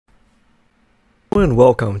And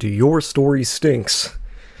welcome to Your Story Stinks.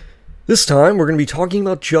 This time we're going to be talking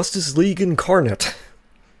about Justice League Incarnate.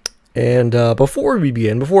 And before we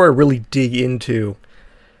begin, before I really dig into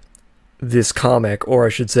this comic, or I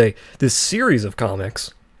should say, this series of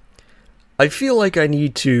comics, I feel like I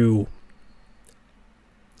need to,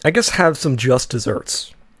 I guess, have some just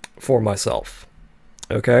desserts for myself.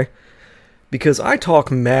 Okay? Because I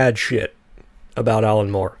talk mad shit about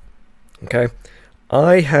Alan Moore. Okay?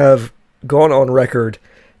 I have gone on record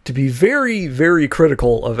to be very, very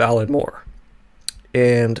critical of Alan Moore.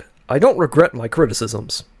 And I don't regret my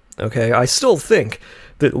criticisms. Okay? I still think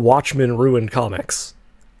that Watchmen ruined comics.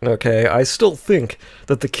 Okay? I still think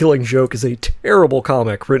that The Killing Joke is a terrible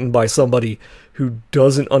comic written by somebody who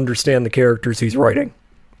doesn't understand the characters he's writing.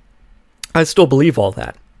 I still believe all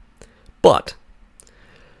that. But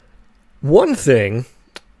one thing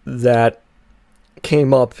that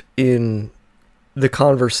came up in the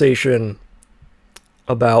conversation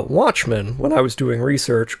about Watchmen when I was doing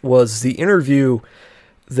research was the interview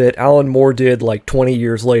that Alan Moore did like 20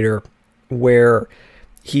 years later, where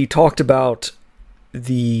he talked about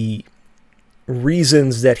the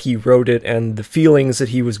reasons that he wrote it and the feelings that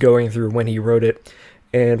he was going through when he wrote it.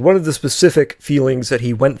 And one of the specific feelings that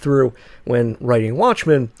he went through when writing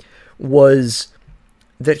Watchmen was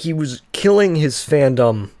that he was killing his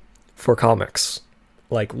fandom for comics.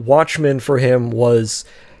 Like, Watchmen for him was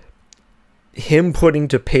him putting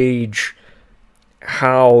to page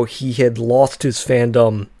how he had lost his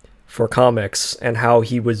fandom for comics and how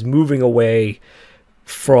he was moving away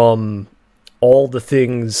from all the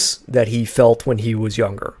things that he felt when he was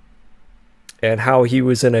younger. And how he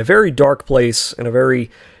was in a very dark place, in a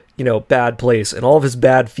very, bad place, and all of his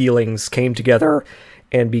bad feelings came together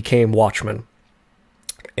and became Watchmen.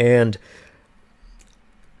 And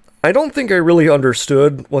I don't think I really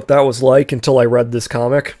understood what that was like until I read this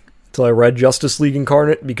comic, until I read Justice League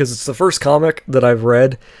Incarnate, because it's the first comic that I've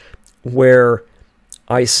read where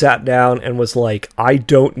I sat down and was like, I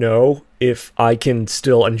don't know if I can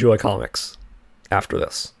still enjoy comics after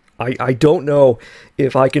this. I don't know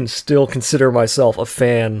if I can still consider myself a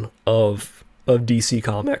fan of DC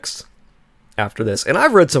Comics after this. And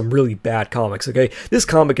I've read some really bad comics, okay? This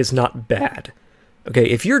comic is not bad. Okay,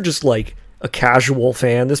 if you're just like a casual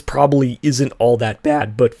fan, this probably isn't all that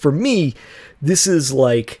bad. But for me, this is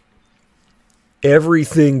like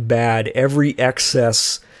everything bad, every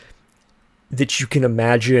excess that you can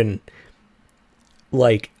imagine.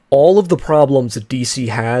 Like, all of the problems that DC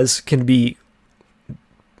has can be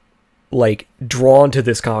like drawn to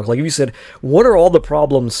this comic. Like, if you said, what are all the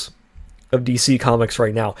problems of DC Comics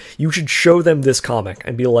right now? You should show them this comic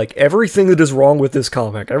and be like, everything that is wrong with this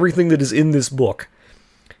comic, everything that is in this book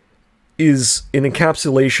is an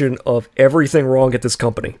encapsulation of everything wrong at this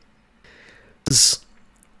company. It's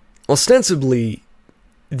ostensibly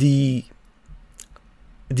the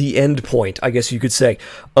end point, I guess you could say,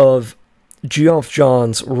 of Geoff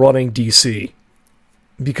Johns running DC,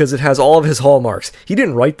 because it has all of his hallmarks. He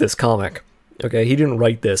didn't write this comic, okay? He didn't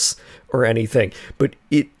write this or anything, but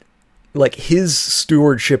it, like, his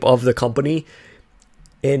stewardship of the company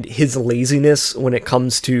and his laziness when it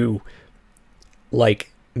comes to, like,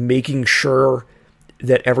 making sure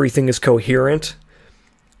that everything is coherent,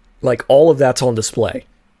 like, all of that's on display,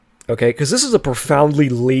 okay? Because this is a profoundly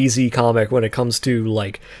lazy comic when it comes to,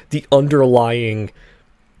 like, the underlying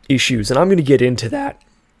issues, and I'm going to get into that,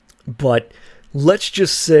 but let's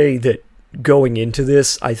just say that going into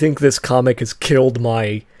this, I think this comic has killed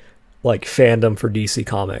my, like, fandom for DC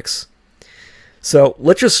Comics. So,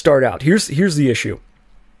 let's just start out. Here's the issue.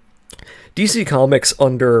 DC Comics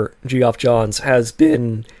under Geoff Johns has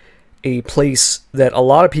been a place that a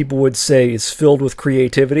lot of people would say is filled with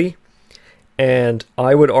creativity, and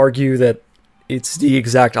I would argue that it's the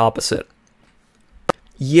exact opposite.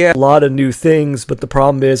 Yeah, a lot of new things, but the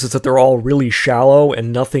problem is that they're all really shallow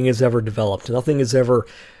and nothing is ever developed. Nothing is ever,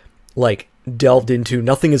 like, delved into.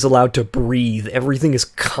 Nothing is allowed to breathe. Everything is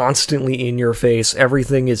constantly in your face.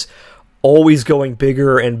 Everything is always going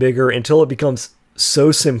bigger and bigger until it becomes so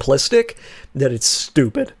simplistic that it's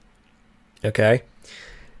stupid. Okay?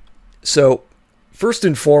 So, first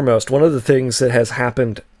and foremost, one of the things that has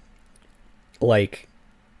happened, like,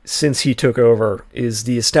 since he took over is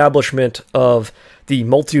the establishment of the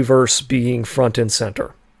multiverse being front and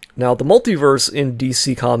center. Now, the multiverse in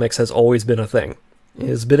DC Comics has always been a thing. It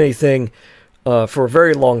has been a thing for a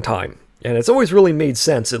very long time. And it's always really made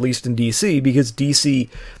sense, at least in DC, because DC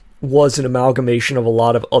was an amalgamation of a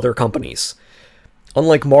lot of other companies.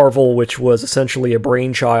 Unlike Marvel, which was essentially a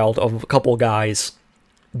brainchild of a couple guys,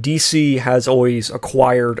 DC has always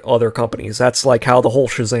acquired other companies. That's like how the whole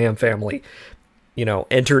Shazam family,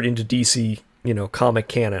 entered into DC comic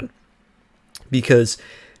canon, because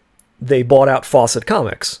they bought out Fawcett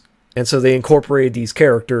Comics, and so they incorporated these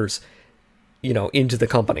characters, into the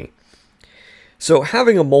company. So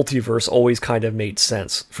having a multiverse always kind of made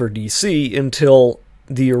sense for DC until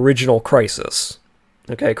the original Crisis.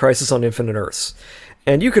 Okay, Crisis on Infinite Earths.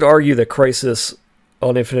 And you could argue that Crisis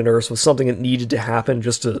on Infinite Earths was something that needed to happen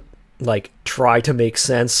just to, try to make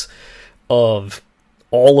sense of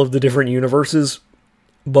all of the different universes.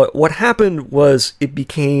 But what happened was it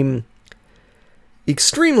became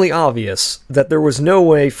extremely obvious that there was no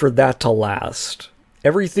way for that to last.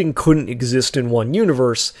 Everything couldn't exist in one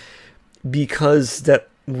universe because that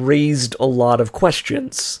raised a lot of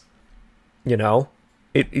questions.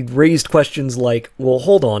 It raised questions like, well,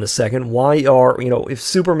 hold on a second, why are, if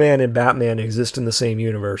Superman and Batman exist in the same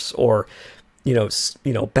universe, or,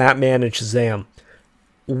 Batman and Shazam,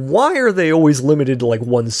 why are they always limited to,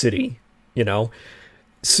 one city,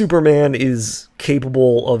 Superman is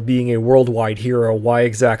capable of being a worldwide hero, why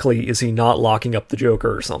exactly is he not locking up the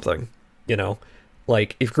Joker or something,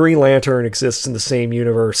 if Green Lantern exists in the same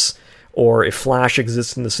universe, or if Flash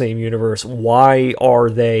exists in the same universe, why are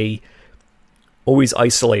they always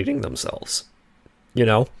isolating themselves?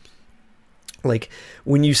 When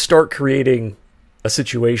you start creating a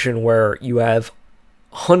situation where you have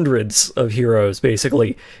hundreds of heroes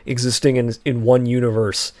basically existing in one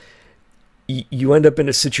universe, you end up in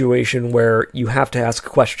a situation where you have to ask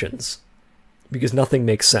questions because nothing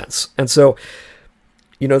makes sense. And so,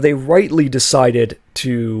 they rightly decided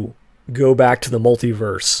to go back to the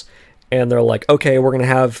multiverse, and they're like, okay, we're going to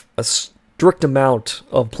have a strict amount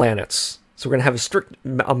of planets. So we're going to have a strict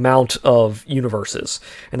amount of universes.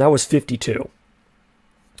 And that was 52.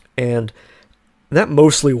 And that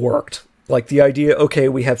mostly worked. The idea, okay,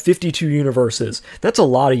 we have 52 universes. That's a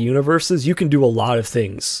lot of universes. You can do a lot of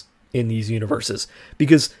things in these universes.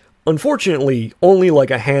 Because, unfortunately, only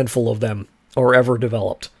a handful of them are ever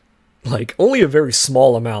developed. Only a very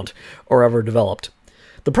small amount are ever developed.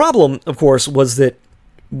 The problem, of course, was that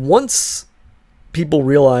once people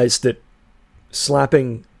realized that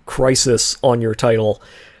slapping Crisis on your title,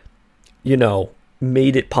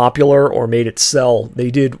 made it popular or made it sell, they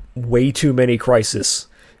did way too many crises.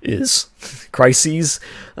 I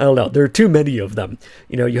don't know. There are too many of them.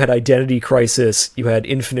 You had Identity Crisis, you had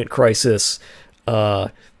Infinite Crisis, you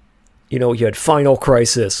had Final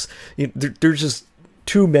Crisis. There's just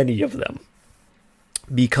too many of them.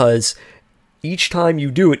 Because each time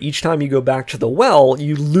you do it, each time you go back to the well,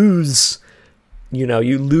 you lose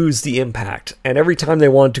the impact. And every time they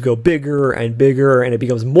want to go bigger and bigger, and it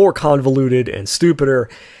becomes more convoluted and stupider.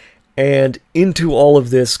 And into all of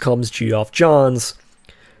this comes Geoff Johns'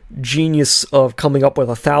 genius of coming up with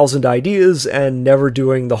 1,000 ideas and never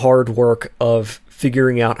doing the hard work of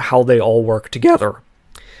figuring out how they all work together.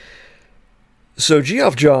 So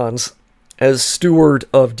Geoff Johns, as steward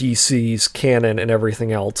of DC's canon and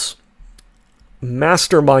everything else,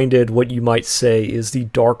 masterminded what you might say is the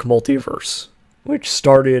Dark Multiverse, which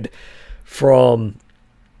started from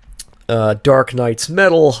Dark Knight's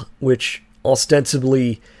Metal, which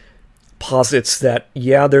ostensibly posits that,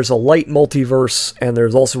 yeah, there's a light multiverse and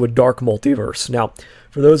there's also a dark multiverse. Now,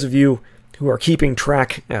 for those of you who are keeping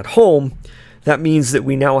track at home, that means that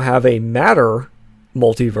we now have a matter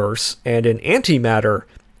multiverse and an antimatter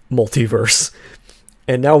multiverse.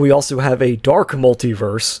 And now we also have a dark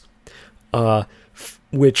multiverse,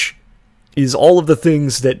 which is all of the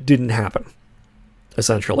things that didn't happen,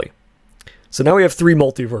 essentially. So now we have 3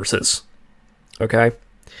 multiverses. Okay?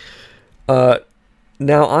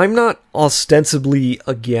 Now, I'm not ostensibly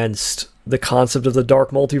against the concept of the dark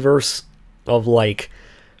multiverse, of,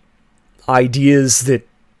 ideas that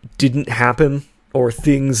didn't happen, or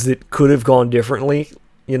things that could have gone differently,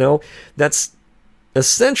 That's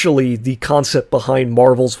essentially the concept behind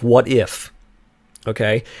Marvel's What If,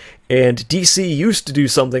 okay? And DC used to do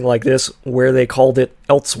something like this, where they called it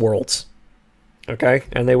Elseworlds, okay?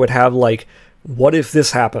 And they would have, what if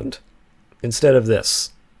this happened instead of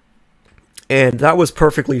this? And that was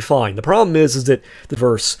perfectly fine. The problem is that the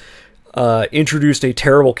verse introduced a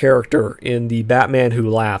terrible character in the Batman Who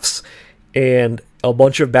Laughs, and a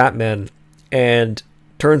bunch of Batmen, and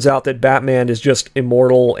turns out that Batman is just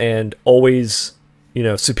immortal and always,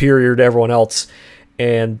 superior to everyone else.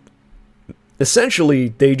 And essentially,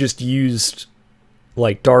 they just used,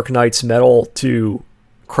 Dark Knight's Metal to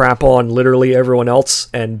crap on literally everyone else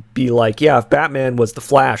and be like, yeah, if Batman was the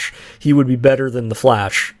Flash, he would be better than the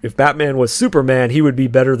Flash. If Batman was Superman, he would be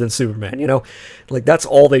better than Superman, that's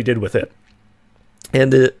all they did with it.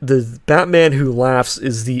 And the Batman Who Laughs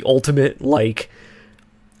is the ultimate,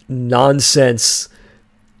 nonsense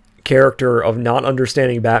character of not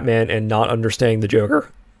understanding Batman and not understanding the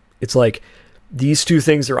Joker. It's like, these two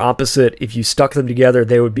things are opposite. If you stuck them together,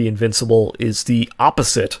 they would be invincible, is the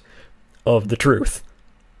opposite of the truth.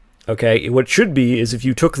 Okay? What it should be is if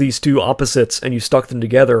you took these two opposites and you stuck them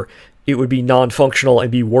together, it would be non-functional and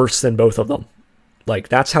be worse than both of them. Like,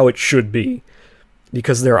 that's how it should be.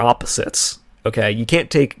 Because they're opposites. Okay? You can't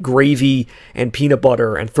take gravy and peanut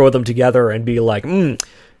butter and throw them together and be like,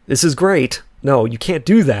 this is great. No, you can't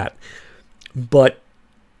do that. But,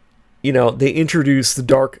 you know, they introduce the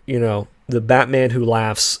dark, you know, the Batman Who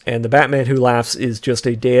Laughs, and the Batman Who Laughs is just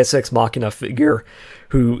a Deus Ex Machina figure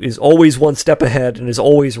who is always one step ahead and is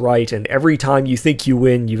always right, and every time you think you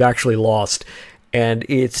win, you've actually lost. And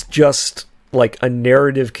it's just like a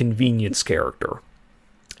narrative convenience character.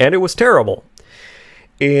 And it was terrible.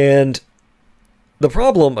 And the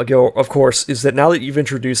problem, of course, is that now that you've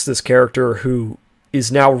introduced this character who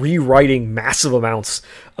is now rewriting massive amounts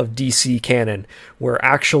of DC canon, where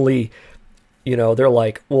actually, you know, they're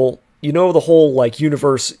like, well, you know, the whole, like,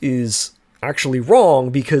 universe is actually wrong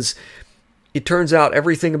because it turns out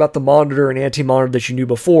everything about the Monitor and Anti-Monitor that you knew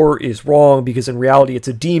before is wrong, because in reality it's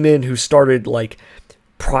a demon who started, like,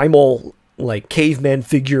 primal, like, caveman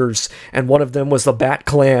figures, and one of them was the Bat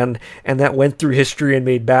Clan, and that went through history and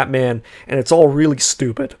made Batman, and it's all really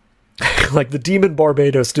stupid. Like, the Demon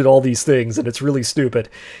Barbados did all these things, and it's really stupid,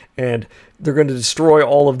 and they're going to destroy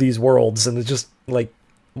all of these worlds, and it's just, like,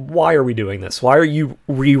 why are we doing this? Why are you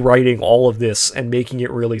rewriting all of this and making it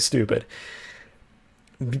really stupid?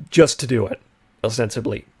 Just to do it,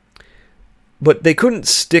 ostensibly. But they couldn't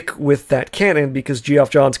stick with that canon because Geoff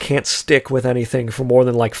Johns can't stick with anything for more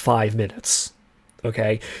than like 5 minutes.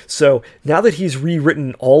 Okay? So now that he's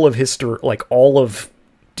rewritten all of history, like all of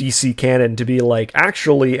DC canon to be like,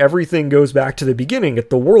 actually everything goes back to the beginning at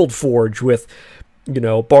the World Forge with, you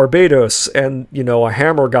know, Barbados and, you know, a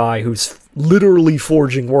hammer guy who's literally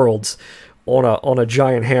forging worlds on a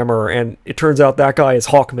giant hammer, and it turns out that guy is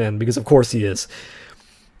Hawkman, because of course he is.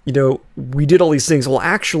 You know, we did all these things. Well,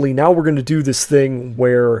 actually, now we're going to do this thing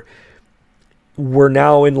where we're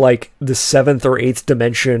now in, like, the 7th or 8th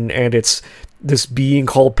dimension, and it's this being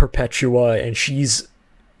called Perpetua, and she's,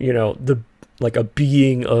 you know, like a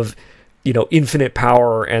being of, you know, infinite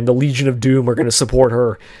power, and the Legion of Doom are going to support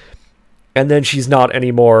her. And then she's not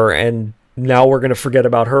anymore, and now we're going to forget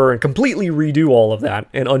about her and completely redo all of that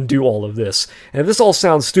and undo all of this. And if this all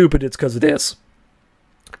sounds stupid, it's because it is.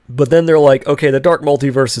 But then they're like, okay, the Dark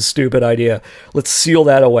Multiverse is a stupid idea. Let's seal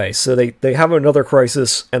that away. So they have another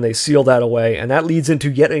crisis, and they seal that away, and that leads into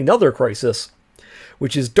yet another crisis,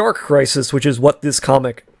 which is Dark Crisis, which is what this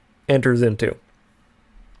comic enters into.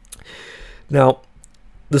 Now,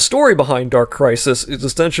 the story behind Dark Crisis is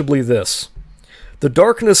essentially this. The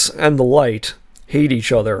darkness and the light hate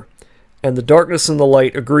each other, and the darkness and the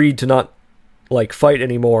light agreed to not, like, fight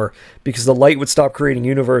anymore, because the light would stop creating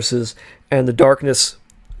universes, and the darkness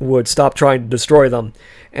would stop trying to destroy them,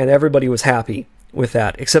 and everybody was happy with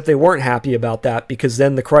that, except they weren't happy about that, because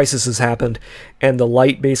then the crisis has happened, and the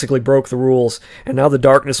light basically broke the rules, and now the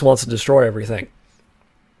darkness wants to destroy everything.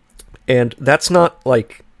 And that's not,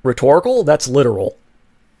 like, rhetorical, that's literal,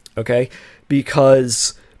 okay?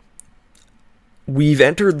 Because we've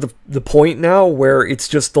entered the point now where it's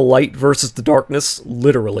just the light versus the darkness,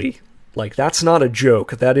 literally. Like, that's not a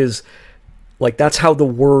joke. That is, like, that's how the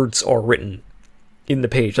words are written in the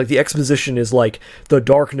page. Like, the exposition is like, the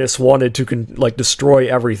darkness wanted to,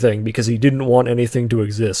 destroy everything because he didn't want anything to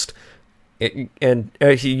exist.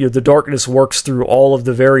 The darkness works through all of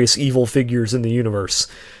the various evil figures in the universe.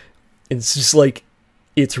 It's just like,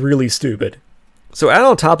 it's really stupid. So add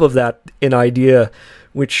on top of that an idea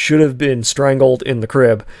which should have been strangled in the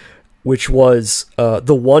crib, which was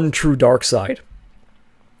the one true dark side.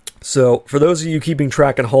 So, for those of you keeping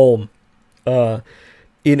track at home,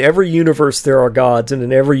 in every universe there are gods, and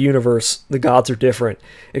in every universe the gods are different,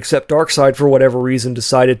 except Darkseid, for whatever reason,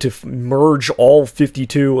 decided to merge all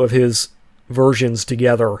 52 of his versions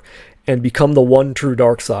together and become the one true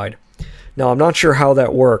Darkseid. Now, I'm not sure how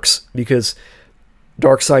that works, because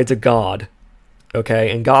Darkseid's a god,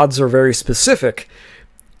 okay, and gods are very specific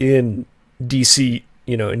in DC,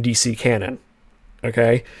 in DC canon,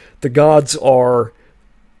 okay? The gods are,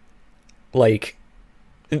 like,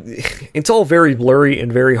 it's all very blurry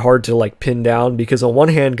and very hard to, like, pin down, because on one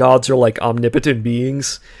hand, gods are, like, omnipotent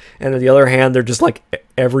beings, and on the other hand, they're just, like,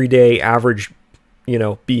 everyday, average,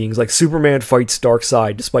 beings. Like, Superman fights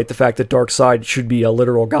Darkseid, despite the fact that Darkseid should be a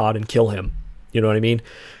literal god and kill him. You know what I mean?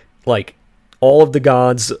 Like, all of the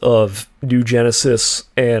gods of New Genesis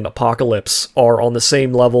and Apocalypse are on the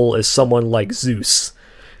same level as someone like Zeus.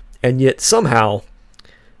 And yet, somehow,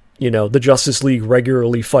 the Justice League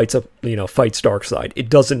regularly fights Darkseid. It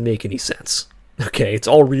doesn't make any sense. Okay, it's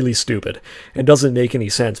all really stupid. It doesn't make any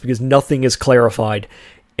sense because nothing is clarified,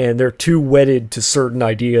 and they're too wedded to certain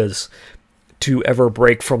ideas to ever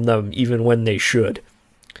break from them, even when they should.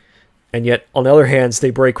 And yet, on the other hand, they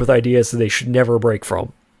break with ideas that they should never break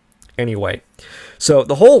from. Anyway, so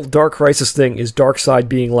the whole Dark Crisis thing is Darkseid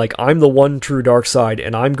being like, I'm the one true Darkseid,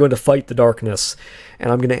 and I'm going to fight the darkness,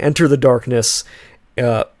 and I'm going to enter the darkness,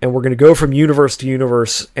 and we're going to go from universe to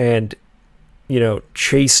universe and,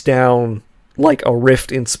 chase down like a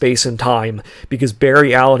rift in space and time, because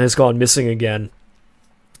Barry Allen has gone missing again.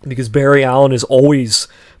 Because Barry Allen is always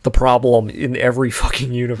the problem in every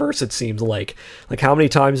fucking universe, it seems like. Like, how many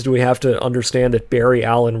times do we have to understand that Barry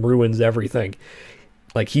Allen ruins everything?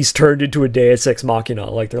 Like, he's turned into a Deus Ex Machina.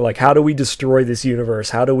 Like, they're like, how do we destroy this universe?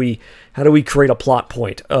 How do we create a plot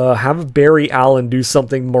point? Have Barry Allen do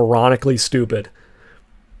something moronically stupid.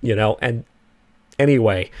 And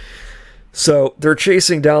anyway... So they're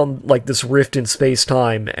chasing down like this rift in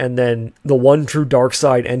space-time, and then the one true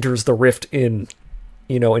Darkseid enters the rift and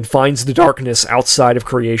finds the darkness outside of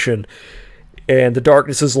creation. And the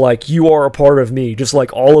darkness is like, you are a part of me, just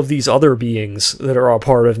like all of these other beings that are a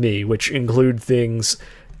part of me, which include things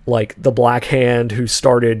like the Black Hand, who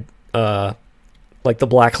started like the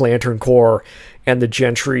Black Lantern Corps, and the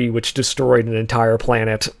Gentry, which destroyed an entire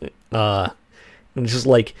planet. And it's just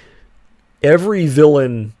like every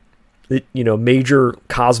villain... major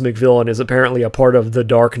cosmic villain is apparently a part of the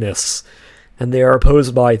darkness, and they are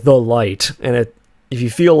opposed by the light. And if you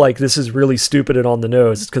feel like this is really stupid and on the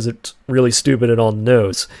nose, it's because it's really stupid and on the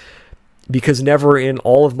nose. Because never in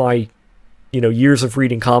all of my, years of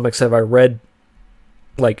reading comics have I read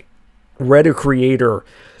a creator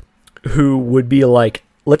who would be like,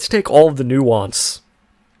 let's take all of the nuance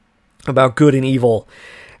about good and evil,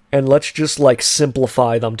 and let's just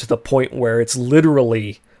simplify them to the point where it's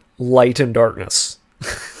literally light and darkness.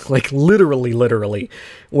 Like, literally,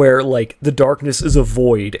 where, the darkness is a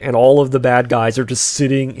void, and all of the bad guys are just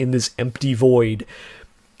sitting in this empty void,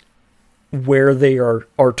 where they are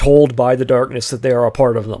told by the darkness that they are a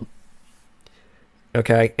part of them.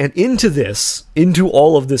 Okay? And into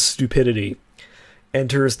all of this stupidity,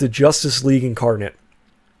 enters the Justice League Incarnate.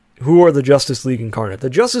 Who are the Justice League Incarnate?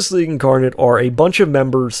 The Justice League Incarnate are a bunch of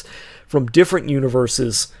members from different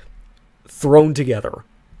universes thrown together,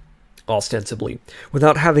 ostensibly,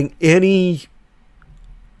 without having any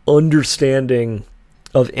understanding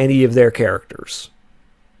of any of their characters.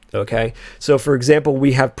 Okay? So, for example,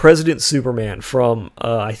 we have President Superman from,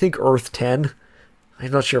 I think, Earth 10.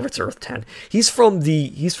 I'm not sure if it's Earth 10. He's from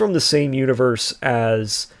the same universe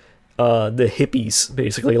as the hippies,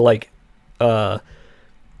 basically, like the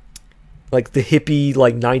hippie,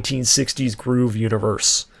 1960s groove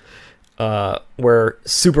universe. Where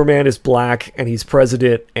Superman is black, and he's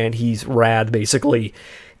president, and he's rad, basically.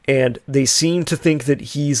 And they seem to think that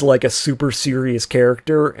he's, a super serious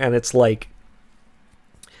character, and it's,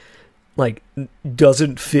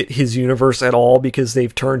 doesn't fit his universe at all, because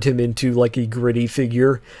they've turned him into, a gritty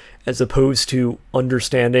figure, as opposed to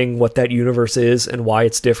understanding what that universe is, and why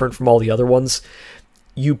it's different from all the other ones.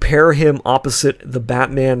 You pair him opposite the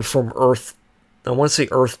Batman from Earth, I want to say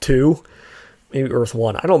Earth 2, maybe Earth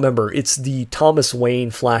 1, I don't remember. It's the Thomas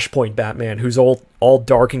Wayne Flashpoint Batman, who's all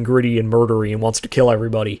dark and gritty and murdery and wants to kill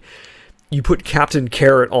everybody. You put Captain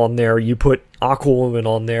Carrot on there, you put Aquawoman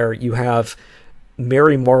on there, you have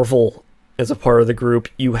Mary Marvel as a part of the group,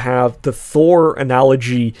 you have the Thor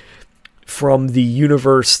analogy from the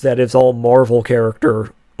universe that is all Marvel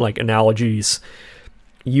character, analogies.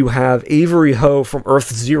 You have Avery Ho from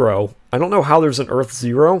Earth Zero. I don't know how there's an Earth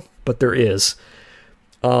Zero, but there is.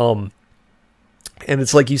 And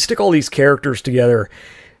it's you stick all these characters together,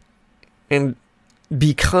 and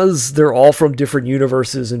because they're all from different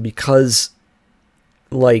universes, and because,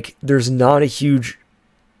 there's not a huge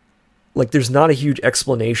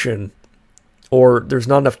explanation, or there's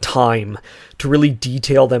not enough time to really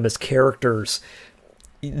detail them as characters,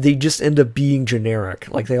 they just end up being generic.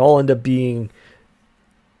 They all end up being,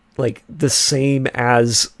 the same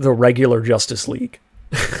as the regular Justice League.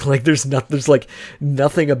 There's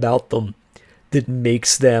nothing about them that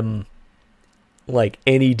makes them,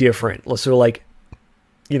 any different. So,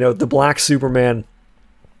 the Black Superman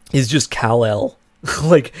is just Kal-El.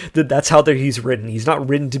 That's how he's written. He's not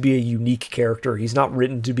written to be a unique character. He's not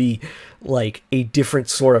written to be, a different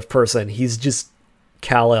sort of person. He's just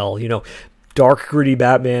Kal-El, Dark, gritty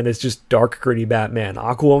Batman is just dark, gritty Batman.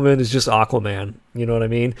 Aquawoman is just Aquaman. You know what I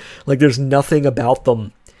mean? There's nothing about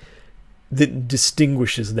them that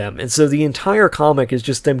distinguishes them. And so the entire comic is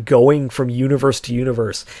just them going from universe to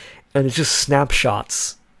universe, and it's just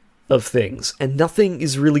snapshots of things, and nothing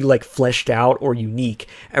is really like fleshed out or unique.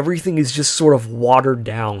 Everything is just sort of watered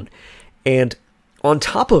down. And on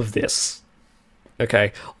top of this,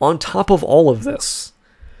 okay, on top of all of this,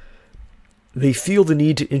 they feel the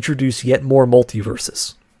need to introduce yet more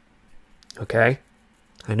multiverses. Okay?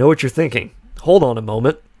 I know what you're thinking. Hold on a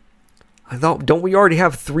moment. I thought, don't we already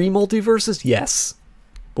have 3 multiverses? Yes.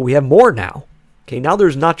 But we have more now. Okay, now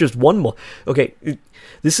there's not just one okay,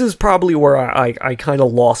 this is probably where I kind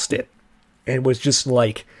of lost it. And was just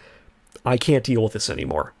like, I can't deal with this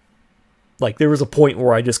anymore. Like, there was a point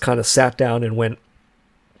where I just kind of sat down and went,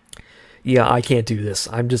 yeah, I can't do this.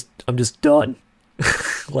 I'm just done.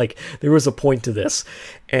 Like, there was a point to this.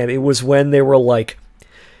 And it was when they were like,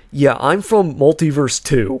 yeah, I'm from Multiverse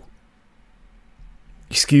 2.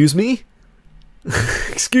 Excuse me?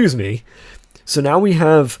 Excuse me. So now we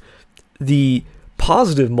have the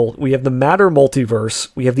positive we have the matter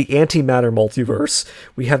multiverse, we have the antimatter multiverse,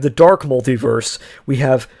 we have the dark multiverse, we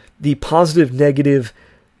have the positive negative,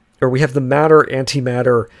 or we have the matter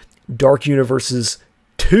antimatter dark universes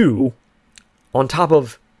 2 on top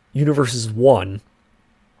of universes 1.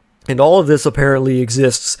 And all of this apparently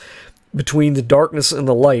exists between the darkness and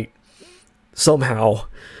the light somehow.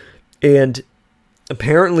 And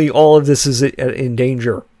apparently all of this is in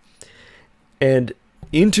danger. And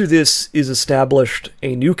into this is established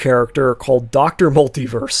a new character called Dr.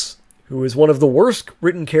 Multiverse, who is one of the worst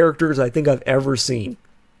written characters I think I've ever seen.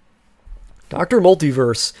 Dr.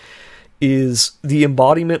 Multiverse is the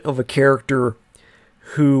embodiment of a character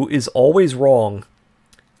who is always wrong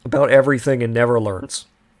about everything and never learns.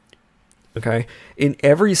 Okay? In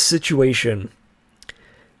every situation,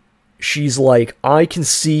 she's like, I can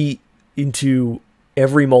see into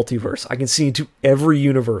every multiverse. I can see into every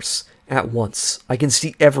universe at once. I can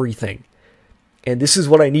see everything. And this is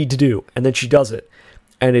what I need to do. And then she does it.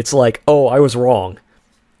 And it's like, oh, I was wrong.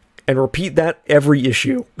 And repeat that every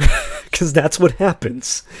issue. Because that's what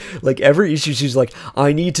happens. Like, every issue she's like,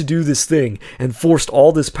 I need to do this thing. And forced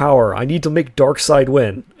all this power. I need to make Darkseid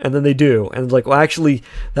win. And then they do. And it's like, well, actually,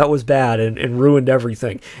 that was bad and ruined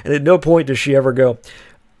everything. And at no point does she ever go,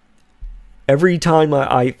 every time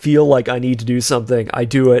I feel like I need to do something, I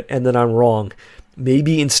do it, and then I'm wrong.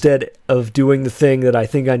 Maybe instead of doing the thing that I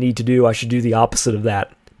think I need to do, I should do the opposite of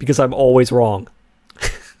that, because I'm always wrong.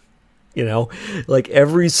 You know? Like,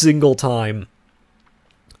 every single time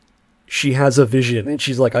she has a vision, and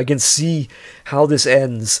she's like, I can see how this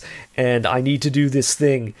ends, and I need to do this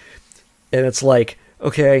thing. And it's like,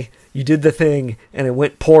 okay, you did the thing, and it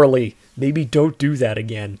went poorly. Maybe don't do that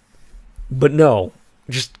again. But no.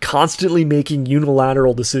 Just constantly making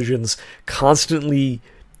unilateral decisions, constantly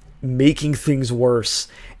making things worse,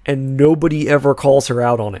 and nobody ever calls her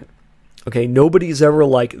out on it. Okay, nobody's ever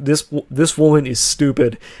like, this woman is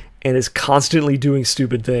stupid and is constantly doing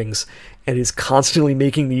stupid things and is constantly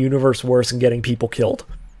making the universe worse and getting people killed.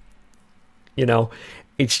 You know,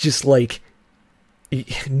 it's just like,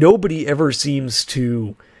 nobody ever seems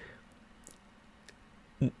to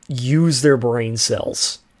use their brain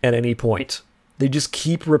cells at any point. They just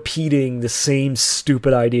keep repeating the same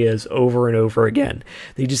stupid ideas over and over again.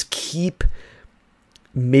 They just keep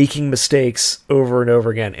making mistakes over and over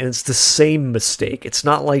again. And it's the same mistake. It's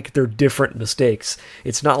not like they're different mistakes.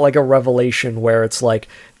 It's not like a revelation where it's like,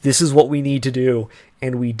 this is what we need to do,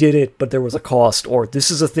 and we did it, but there was a cost. Or this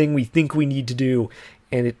is a thing we think we need to do,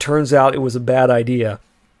 and it turns out it was a bad idea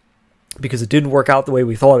because it didn't work out the way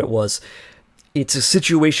we thought it was. It's a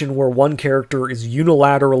situation where one character is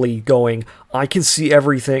unilaterally going, I can see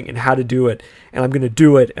everything and how to do it, and I'm going to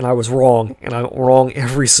do it, and I was wrong, and I'm wrong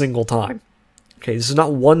every single time. Okay, this is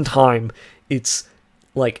not one time, it's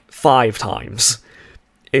like 5 times.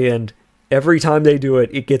 And every time they do it,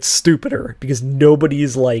 it gets stupider, because nobody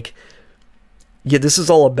is like, yeah, this is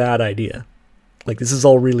all a bad idea. Like, this is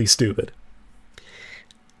all really stupid.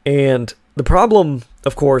 And the problem,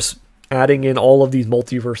 of course, adding in all of these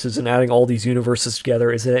multiverses and adding all these universes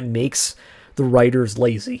together is that it makes the writers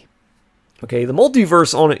lazy. Okay, the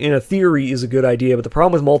multiverse in a theory is a good idea, but the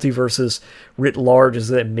problem with multiverses writ large is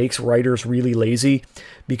that it makes writers really lazy,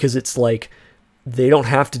 because it's like, they don't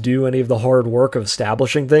have to do any of the hard work of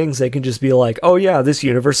establishing things. They can just be like, oh yeah, this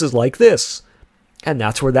universe is like this, and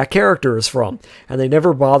that's where that character is from. And they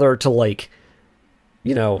never bother to, like,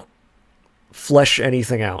 you know, flesh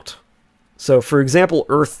anything out. So, for example,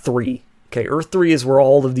 Earth 3. Okay, Earth 3 is where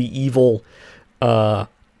all of the evil, evil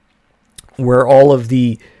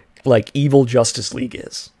Justice League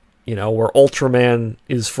is. You know, where Ultraman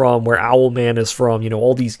is from, where Owlman is from, you know,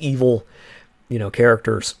 all these evil, you know,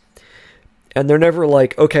 characters. And they're never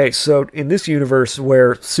like, okay, so in this universe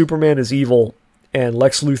where Superman is evil and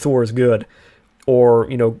Lex Luthor is good, Or,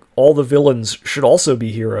 all the villains should also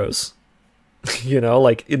be heroes.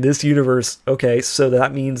 Like in this universe, okay, so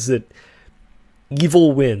that means that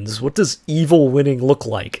evil wins. What does evil winning look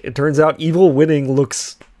like? It turns out evil winning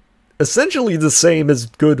looks essentially the same as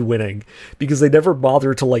good winning, because they never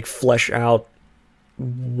bother to, like, flesh out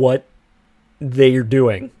what they're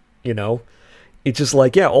doing, It's just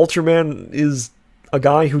like, yeah, Ultraman is a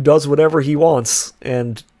guy who does whatever he wants,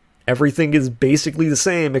 and everything is basically the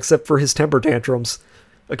same except for his temper tantrums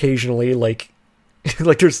occasionally. Like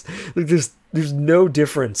there's no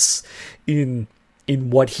difference in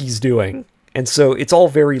what he's doing. And so it's all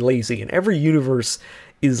very lazy, and every universe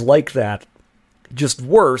is like that, just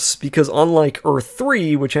worse, because unlike Earth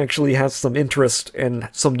 3, which actually has some interest and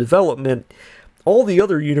some development, all the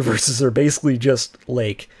other universes are basically just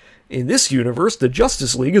like, in this universe, the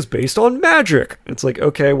Justice League is based on magic. It's like,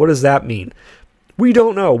 okay, what does that mean? We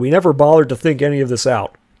don't know. We never bothered to think any of this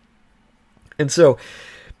out. And so,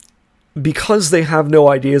 because they have no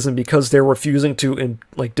ideas, and because they're refusing to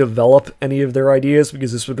develop any of their ideas,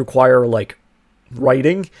 because this would require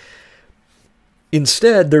writing,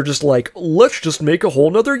 instead they're just like, let's just make a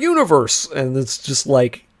whole nother universe. And it's just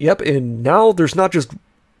like, yep, and now there's not just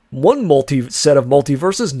one set of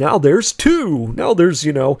multiverses, now there's two. Now there's,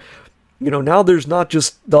 now there's not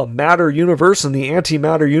just the matter universe and the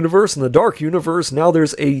antimatter universe and the dark universe. Now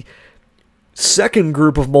there's a second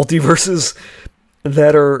group of multiverses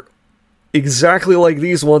that are exactly like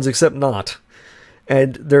these ones, except not.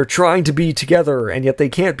 And they're trying to be together, and yet they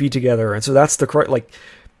can't be together. And so that's the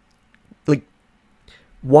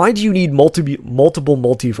why do you need multiple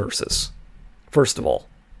multiverses? First of all,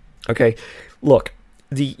 okay, look,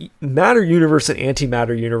 the matter universe and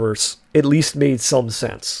antimatter universe at least made some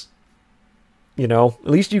sense. At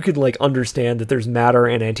least you could understand that there's matter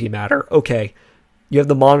and antimatter. Okay, you have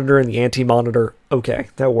the monitor and the anti-monitor. Okay,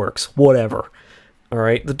 that works. Whatever. All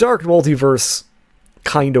right, the dark multiverse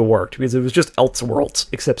kind of worked because it was just Elseworlds,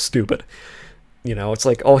 except stupid. It's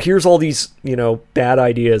like, oh, here's all these, bad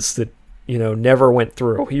ideas that, never went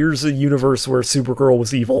through. Here's a universe where Supergirl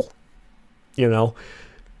was evil.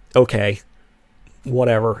 Okay,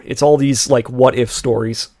 whatever. It's all these, what if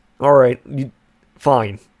stories. All right,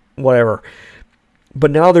 fine, whatever.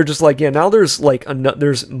 But now they're just like, yeah, now there's,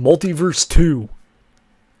 there's Multiverse 2.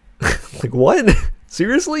 What?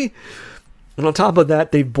 Seriously? And on top of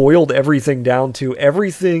that, they've boiled everything down to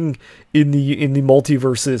everything in the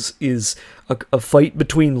multiverses is a fight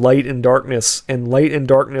between light and darkness, and light and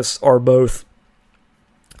darkness are both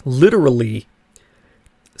literally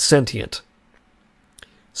sentient.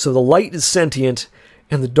 So the light is sentient,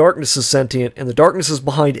 and the darkness is sentient, and the darkness is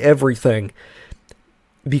behind everything.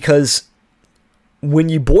 Because when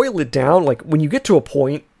you boil it down, when you get to a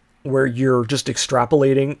point where you're just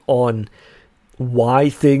extrapolating on why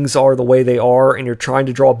things are the way they are, and you're trying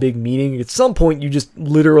to draw big meaning, at some point you just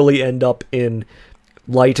literally end up in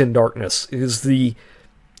light and darkness. It is the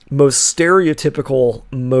most stereotypical,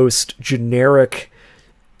 most generic,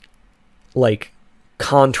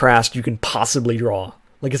 contrast you can possibly draw.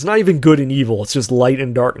 It's not even good and evil, it's just light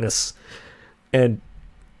and darkness. And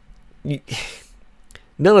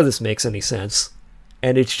none of this makes any sense.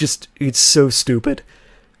 And it's so stupid.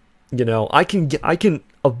 I can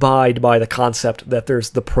abide by the concept that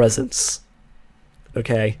there's the presence.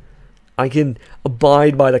 Okay? I can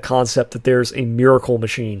abide by the concept that there's a miracle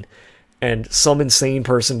machine, and some insane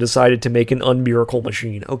person decided to make an unmiracle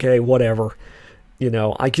machine. Okay, whatever.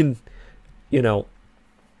 I can,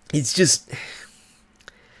 it's just,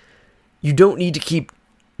 you don't need to keep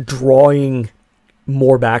drawing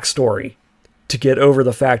more backstory to get over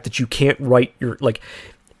the fact that you can't write your,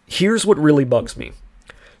 here's what really bugs me.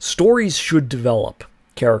 Stories should develop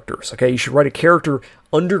characters, okay? You should write a character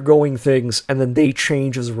undergoing things, and then they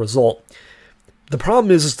change as a result. The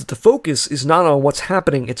problem is that the focus is not on what's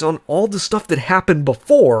happening, it's on all the stuff that happened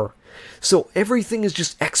before. So everything is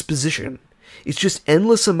just exposition. It's just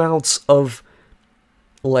endless amounts of,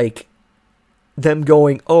 them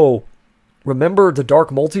going, oh, remember the Dark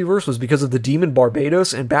Multiverse was because of the Demon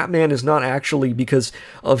Barbados, and Batman is not actually because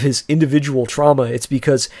of his individual trauma. It's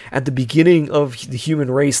because at the beginning of the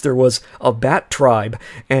human race there was a bat tribe,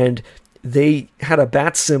 and they had a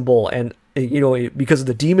bat symbol, and because of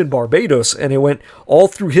the Demon Barbados, and it went all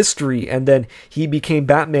through history, and then he became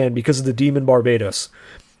Batman because of the Demon Barbados.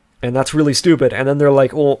 And that's really stupid. And then they're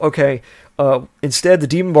like, well, okay, instead the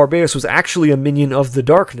Demon Barbados was actually a minion of the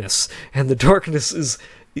darkness, and the darkness is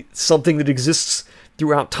something that exists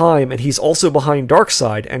throughout time, and he's also behind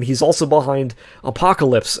Darkseid, and he's also behind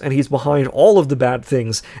Apocalypse, and he's behind all of the bad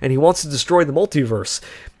things, and he wants to destroy the multiverse.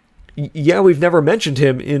 yeah, we've never mentioned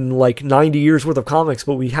him in like 90 years worth of comics,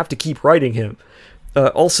 but we have to keep writing him.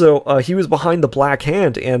 Also, he was behind the Black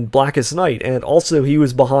Hand and Blackest Night, and also he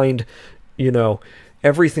was behind,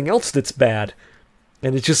 everything else that's bad.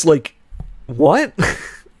 And it's just like, what?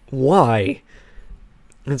 Why?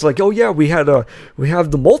 And it's like, oh yeah, we have the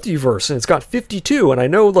multiverse, and it's got 52. And I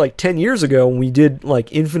know like 10 years ago when we did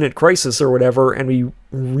like Infinite Crisis or whatever, and we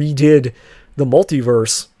redid the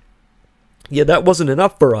multiverse, yeah, that wasn't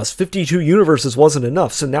enough for us. 52 universes wasn't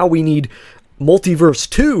enough. So now we need Multiverse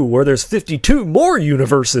 2, where there's 52 more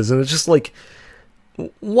universes. And it's just like,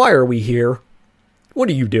 why are we here? What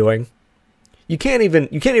are you doing? You can't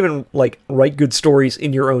even like write good stories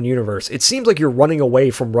in your own universe. It seems like you're running away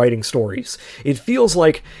from writing stories. It feels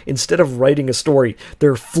like instead of writing a story,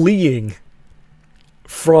 they're fleeing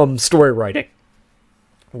from story writing.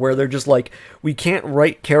 Where they're just like, we can't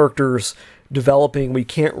write characters developing, we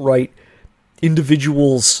can't write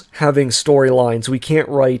individuals having storylines, we can't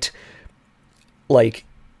write like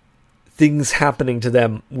things happening to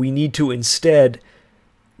them. We need to instead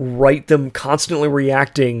write them constantly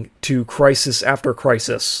reacting to crisis after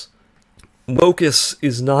crisis. Focus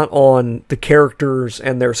is not on the characters,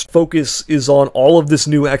 and their focus is on all of this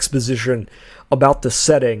new exposition about the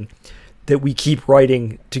setting that we keep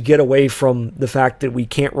writing to get away from the fact that we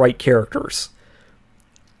can't write characters.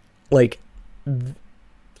 Like,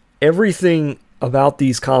 everything about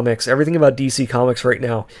these comics, everything about DC Comics right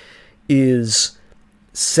now is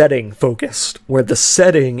setting focused, where the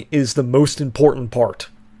setting is the most important part.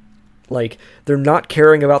 Like, they're not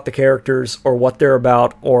caring about the characters or what they're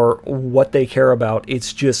about or what they care about.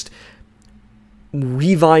 It's just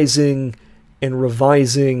revising and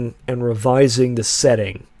revising and revising the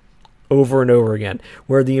setting over and over again,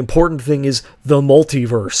 where the important thing is the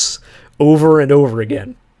multiverse over and over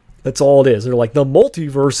again. That's all it is. They're like, the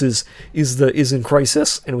multiverse is in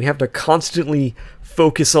crisis, and we have to constantly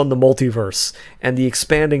focus on the multiverse and the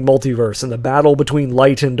expanding multiverse and the battle between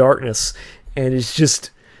light and darkness. And it's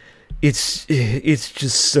just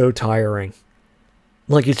so tiring.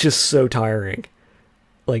 Like, it's just so tiring.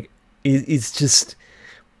 Like, it's just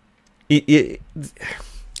I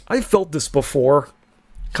felt this before,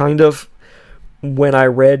 kind of, when I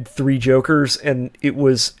read Three Jokers, and it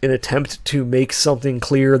was an attempt to make something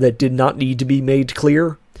clear that did not need to be made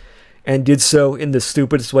clear, and did so in the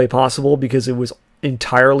stupidest way possible because it was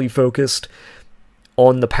entirely focused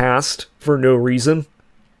on the past for no reason.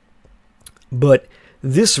 But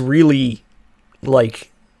this really,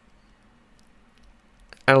 like,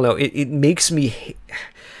 I don't know, it makes me,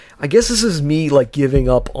 I guess this is me, like, giving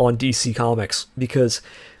up on DC Comics, because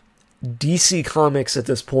DC Comics at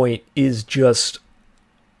this point is just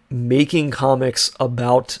making comics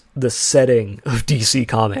about the setting of DC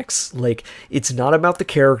Comics. Like, it's not about the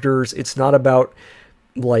characters, it's not about,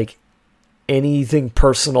 like, anything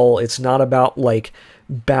personal, it's not about, like,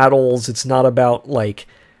 battles, it's not about, like,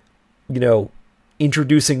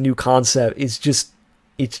 introducing new concept. It's just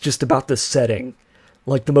about the setting.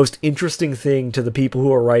 Like, the most interesting thing to the people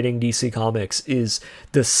who are writing DC Comics is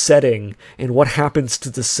the setting and what happens to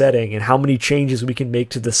the setting and how many changes we can make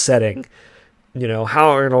to the setting.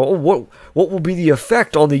 What will be the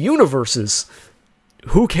effect on the universes?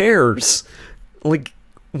 Who cares? Like,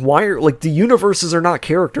 the universes are not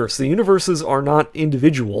characters. The universes are not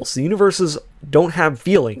individuals. The universes don't have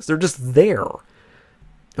feelings. They're just there.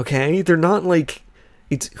 Okay? They're not like,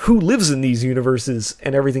 it's who lives in these universes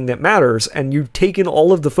and everything that matters, and you've taken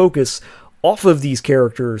all of the focus off of these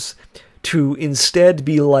characters to instead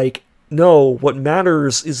be like, no, what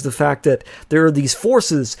matters is the fact that there are these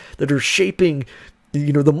forces that are shaping,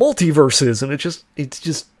 the multiverses, and it's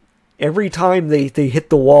just every time they hit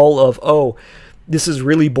the wall of, oh, this is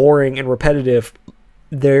really boring and repetitive,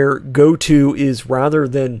 their go-to is, rather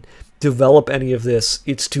than develop any of this,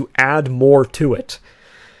 it's to add more to it.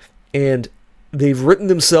 And they've written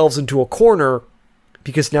themselves into a corner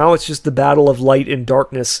because now it's just the battle of light and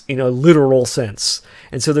darkness in a literal sense.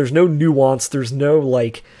 And so there's no nuance, there's no,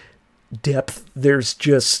 like, depth, there's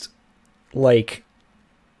just, like,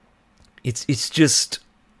 it's just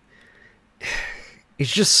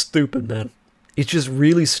stupid, man. It's just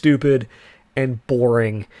really stupid and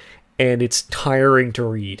boring, and it's tiring to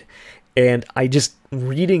read. And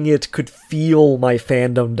reading it could feel my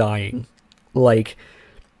fandom dying. Like,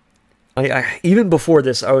 I even before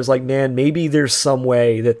this, I was like, man, maybe there's some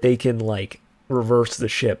way that they can, like, reverse the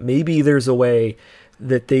ship. Maybe there's a way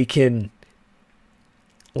that they can,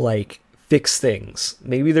 like, fix things.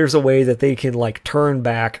 Maybe there's a way that they can, like, turn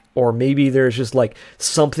back, or maybe there's just, like,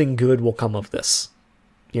 something good will come of this.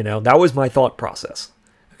 That was my thought process.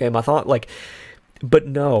 Okay, my thought, like, but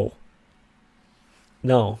no.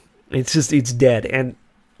 It's dead. And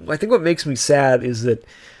I think what makes me sad is that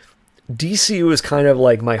DC was kind of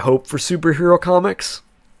like my hope for superhero comics,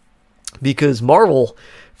 because Marvel,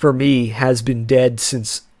 for me, has been dead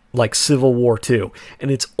since like Civil War II,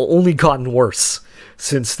 and it's only gotten worse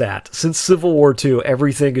since that. Since Civil War II,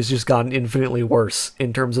 everything has just gotten infinitely worse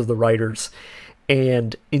in terms of the writers.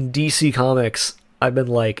 And in DC Comics, I've been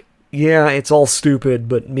like, yeah, it's all stupid,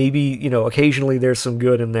 but maybe, you know, occasionally there's some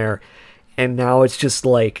good in there. And now it's just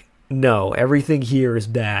like, no, everything here is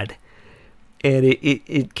bad. And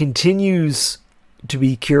it continues to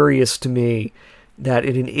be curious to me that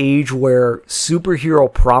in an age where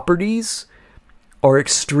superhero properties are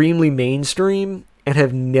extremely mainstream and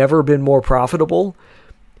have never been more profitable,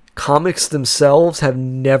 comics themselves have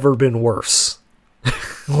never been worse.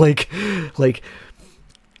 like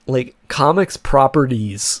comics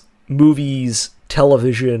properties, movies,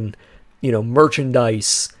 television, you know,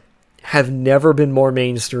 merchandise have never been more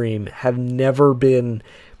mainstream, have never been,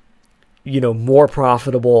 you know, more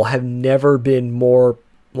profitable, have never been more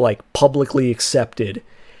like publicly accepted.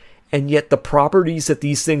 And yet the properties that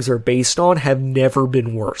these things are based on have never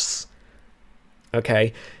been worse.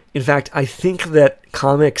 Okay? In fact, I think that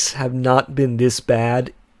comics have not been this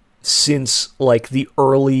bad since like the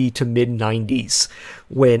early to mid 90s,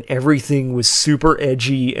 when everything was super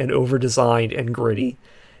edgy and over-designed and gritty.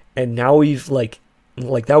 And now we've like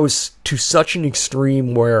that was to such an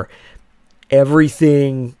extreme where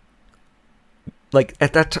everything, like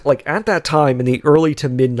at that time in the early to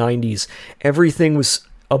mid 90s, everything was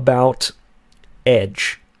about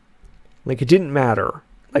edge. Like, it didn't matter.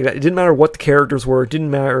 Like, it didn't matter what the characters were. It didn't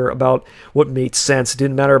matter about what made sense. It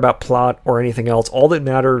didn't matter about plot or anything else. All that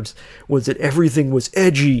mattered was that everything was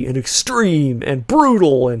edgy and extreme and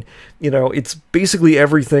brutal. And, you know, it's basically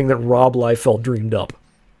everything that Rob Liefeld dreamed up,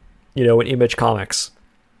 you know, in Image Comics.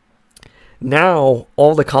 Now,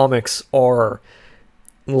 all the comics are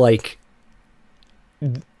like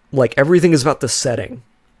everything is about the setting.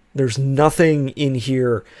 There's nothing in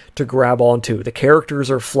here to grab onto. The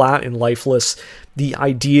characters are flat and lifeless. The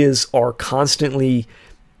ideas are constantly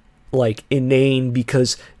like inane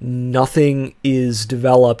because nothing is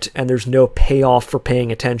developed and there's no payoff for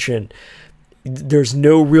paying attention. There's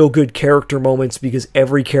no real good character moments because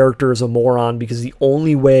every character is a moron, because the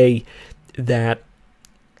only way that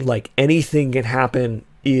like anything can happen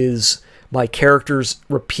is by characters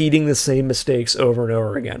repeating the same mistakes over and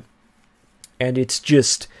over again. And it's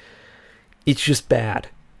just bad.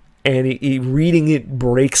 And reading it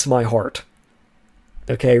breaks my heart.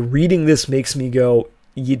 Okay, reading this makes me go,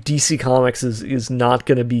 DC Comics is not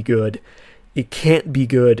going to be good. It can't be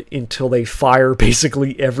good until they fire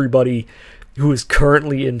basically everybody who is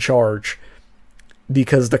currently in charge,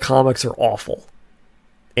 because the comics are awful.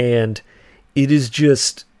 And it is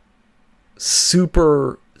just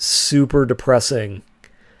super, super depressing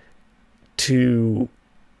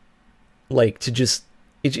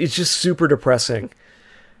it's just super depressing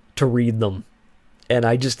to read them. And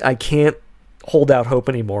I can't hold out hope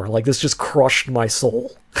anymore. Like, this just crushed my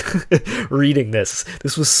soul. Reading this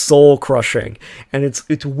was soul crushing. And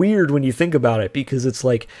it's weird when you think about it, because it's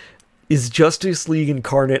like, is Justice League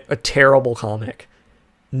Incarnate a terrible comic?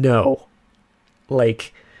 No.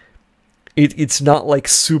 Like, it's not like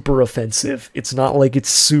super offensive. It's not like it's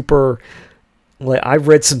super, like, I've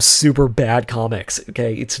read some super bad comics,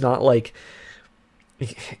 okay? It's not like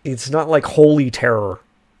Holy Terror,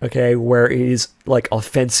 okay, where it is like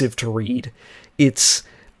offensive to read. It's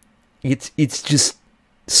just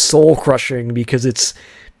soul crushing because it's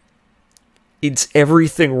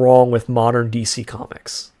everything wrong with modern DC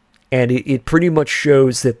Comics. And it pretty much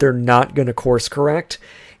shows that they're not going to course correct,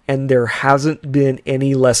 and there hasn't been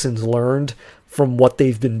any lessons learned from what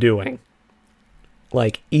they've been doing.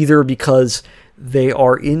 Like, either because they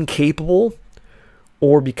are incapable,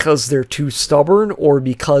 or because they're too stubborn, or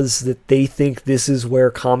because that they think this is where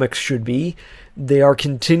comics should be. They are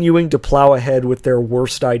continuing to plow ahead with their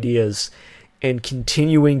worst ideas and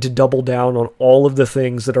continuing to double down on all of the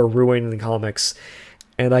things that are ruining the comics.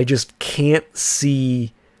 And I just can't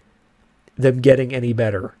see them getting any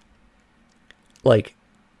better. Like,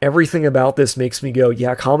 everything about this makes me go,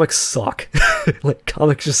 yeah, comics suck. Like,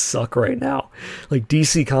 comics just suck right now. Like,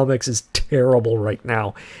 DC Comics is terrible right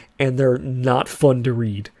now, and they're not fun to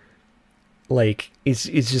read. Like, it's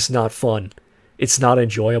just not fun. It's not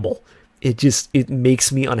enjoyable. It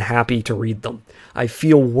makes me unhappy to read them. I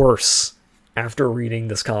feel worse after reading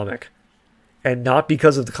this comic. And not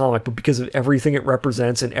because of the comic, but because of everything it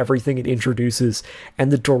represents and everything it introduces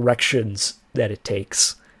and the directions that it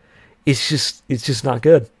takes. It's just not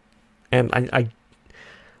good. And I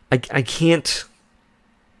can't,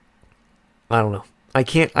 I don't know. I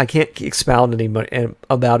can't expound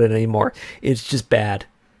about it anymore. It's just bad,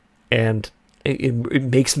 and it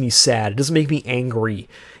makes me sad. It doesn't make me angry.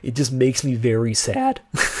 It just makes me very sad.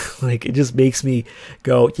 Like, it just makes me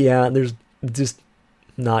go, yeah, there's just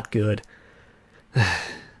not good.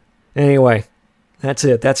 Anyway, that's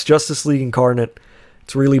it. That's Justice League Incarnate.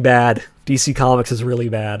 It's really bad. DC Comics is really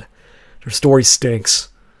bad. Their story stinks.